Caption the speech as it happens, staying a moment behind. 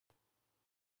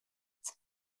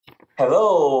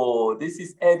Hello, this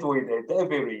is Edwin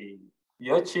Edevery,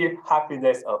 your Chief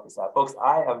Happiness Officer. Folks,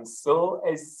 I am so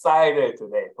excited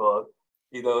today, folks,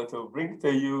 to bring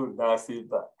to you Nancy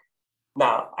Berg.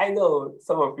 Now, I know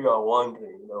some of you are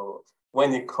wondering,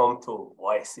 when it comes to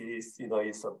voices,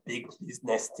 it's a big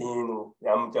business thing.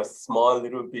 I'm just small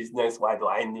little business. Why do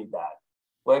I need that?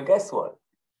 Well, guess what?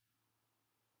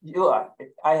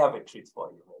 I have a treat for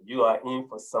you. You are in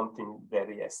for something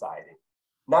very exciting.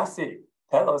 Nancy,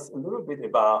 tell us a little bit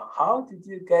about how did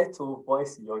you get to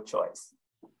voice your choice?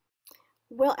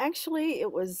 Well, actually,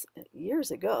 it was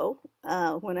years ago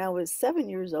when I was 7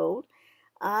 years old.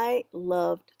 I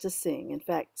loved to sing. In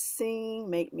fact, singing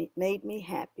made me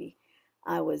happy.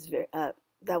 I was very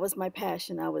that was my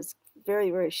passion. I was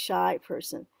very shy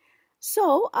person.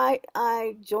 So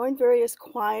I joined various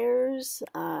choirs.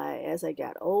 As I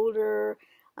got older,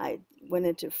 I went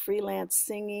into freelance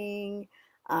singing.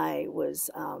 I was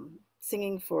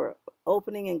singing for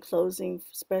opening and closing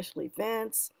special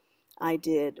events. I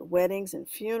did weddings and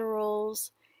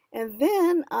funerals. And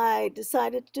then I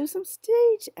decided to do some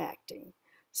stage acting.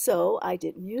 So I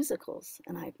did musicals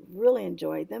and I really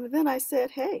enjoyed them. And then I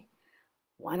said, hey,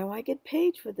 why don't I get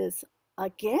paid for this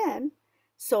again?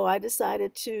 So I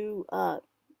decided to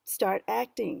start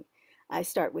acting. I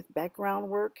start with background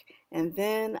work and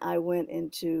then I went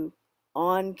into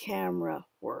on camera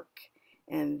work.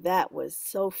 And that was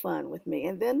so fun with me.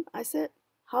 And then I said,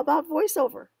 how about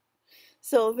voiceover?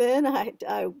 So then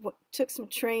took some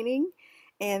training,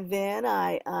 and then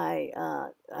I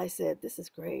said, "This is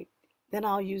great." Then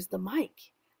I'll use the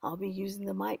mic. I'll be using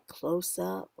the mic close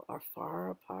up or far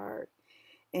apart,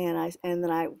 and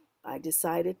then I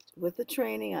decided with the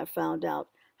training I found out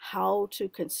how to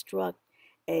construct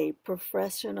a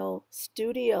professional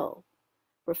studio,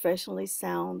 professionally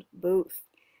sound booth,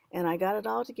 and I got it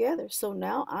all together. So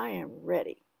now I am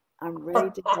ready. I'm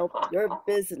ready to help your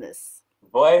business.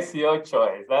 Voice your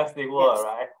choice. That's the word, Yes.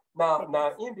 right? Now, Yes.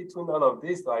 now, in between all of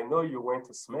this, I know you went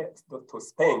to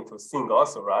Spain to sing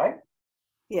also, right?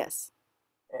 Yes.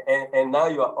 And now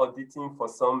you are auditing for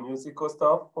some musical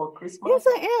stuff for Yes, Christmas?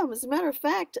 I am. As a matter of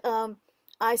fact,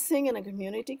 I sing in a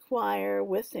community choir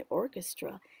with the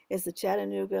orchestra. It's the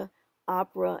Chattanooga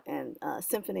Opera and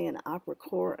Symphony and Opera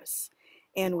Chorus,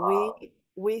 and Wow.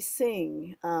 we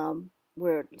sing.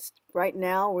 Right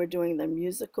now we're doing the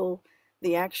musical,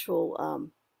 the actual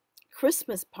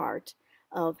Christmas part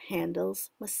of Handel's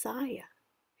Messiah,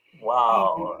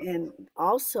 Wow. and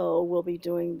also we'll be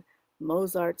doing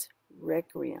Mozart's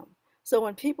Requiem. So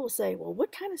when people say, "Well,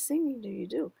 what kind of singing do you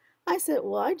do?" I said,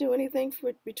 "Well, I do anything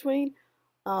between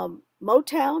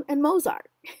Motown and Mozart."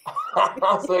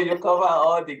 So you cover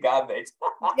all the garbage.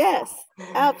 Yes,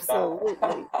 that,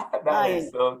 absolutely. that I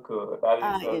is so cool. That is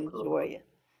I so enjoy cool. it.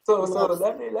 So Love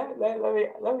let singing. me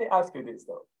let me ask you this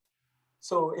though.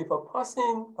 So if a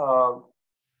person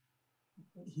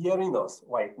hearing us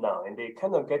right now and they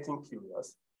kind of getting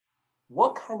curious,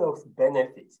 what kind of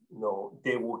benefits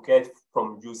they will get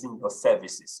from using your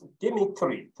services? Give me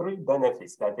three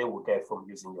benefits that they will get from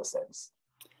using your service.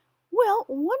 Well,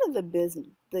 one of the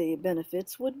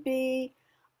benefits would be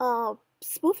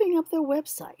spoofing up their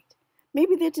website.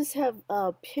 Maybe they just have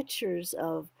pictures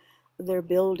of their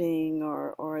building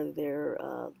or their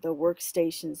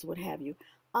workstations, what have you.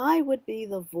 I would be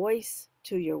the voice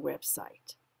to your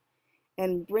website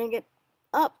and bring it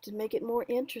up to make it more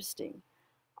interesting.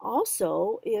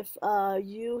 Also, if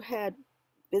you had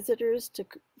visitors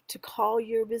to call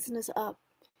your business up,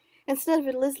 instead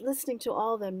of listening to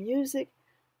all the music,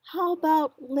 how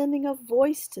about lending a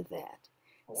voice to that?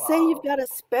 Say you've Wow. got a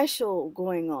special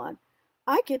going on.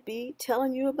 I could be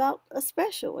telling you about a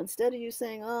special instead of you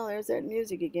saying, "Oh, there's that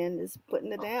music again," just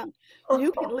putting it down.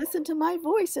 You can listen to my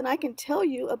voice and I can tell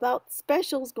you about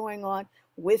specials going on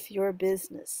with your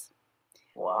business.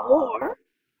 Wow. Or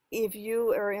if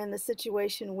you are in a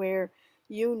situation where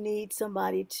you need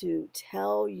somebody to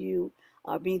tell you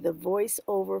or be the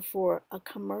voiceover for a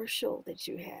commercial that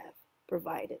you have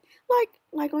provided,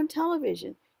 like on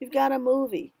television, you've got a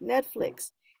movie,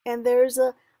 Netflix, and there's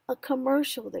a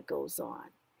commercial that goes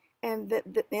on. And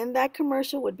in that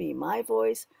commercial would be my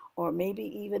voice or maybe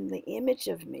even the image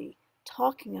of me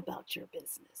talking about your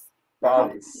business. Now, how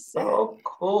That do you like is that? so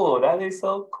cool. That is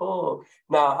so cool.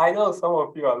 Now, I know some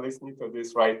of you are listening to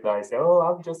this right now and say, oh,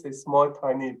 I'm just a small,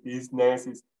 tiny business.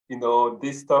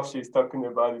 This stuff she's talking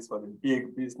about is for the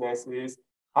big businesses.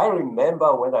 I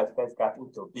remember when I first got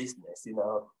into business, and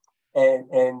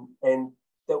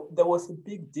there was a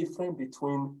big difference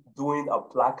between doing a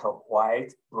black and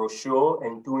white brochure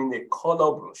and doing a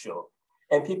color brochure.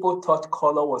 And people thought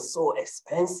color was so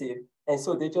expensive. And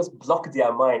so they just blocked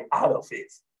their mind out of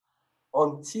it.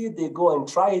 until they go and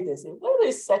try it and say, wait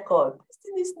a second, this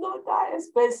thing is not that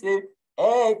expensive.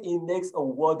 And it makes a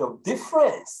world of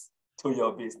difference to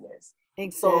your business.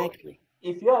 So Exactly.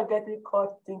 if you are getting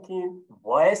caught thinking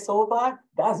voiceover,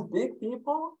 that's big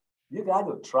people, you got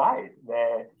to try it,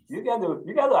 man. You got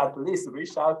to at least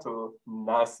reach out to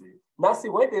Nancy. Nancy,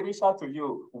 when they reach out to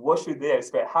you, what should they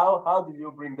expect? How do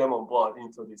you bring them on board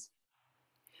into this?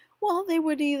 Well, they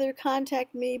would either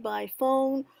contact me by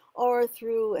phone or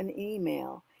through an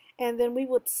email. And then we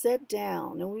would sit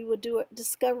down and we would do a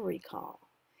discovery call.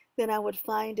 Then I would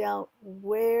find out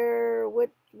what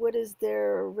is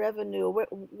their revenue,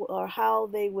 or how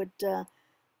they would,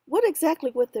 what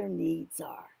exactly what their needs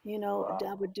are. I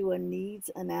Wow, would do a needs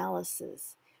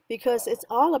analysis because wow, it's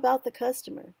all about the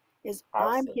customer. Is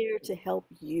I'm here to absolutely, help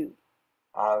you.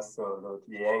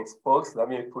 absolutely. And folks, let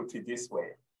me put it this way: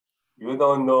 you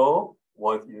don't know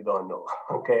what you don't know,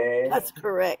 okay? That's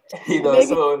correct. You And know, maybe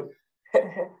so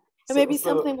And so maybe so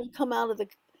something will come out of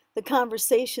the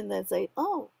conversation that say,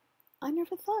 "Oh, I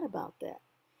never thought about that."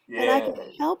 And I yeah. could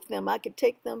help them. I could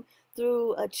take them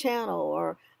through a channel,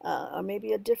 or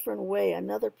maybe a different way,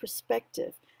 another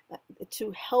perspective,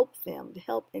 to help them, to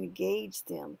help engage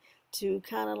them, to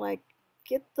kind of like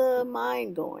get the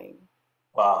mind going.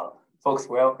 Wow. Folks,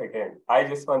 well, again, I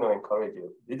just want to encourage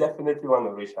you. You definitely want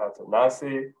to reach out to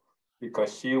Nancy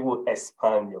because she will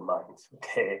expand your mind.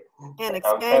 Okay. And And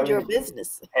I'm expand your telling you.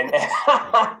 business. And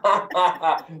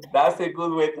that's a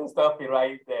good way to stop it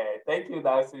right there. Thank you,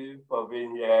 Nancy, for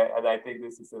being here. And I think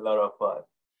this is a lot of fun.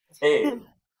 Hey, And,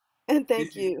 and this thank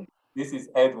is you. this is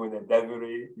Edwin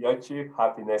Endeavory, your Chief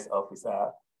Happiness Officer.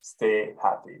 Stay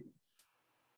happy.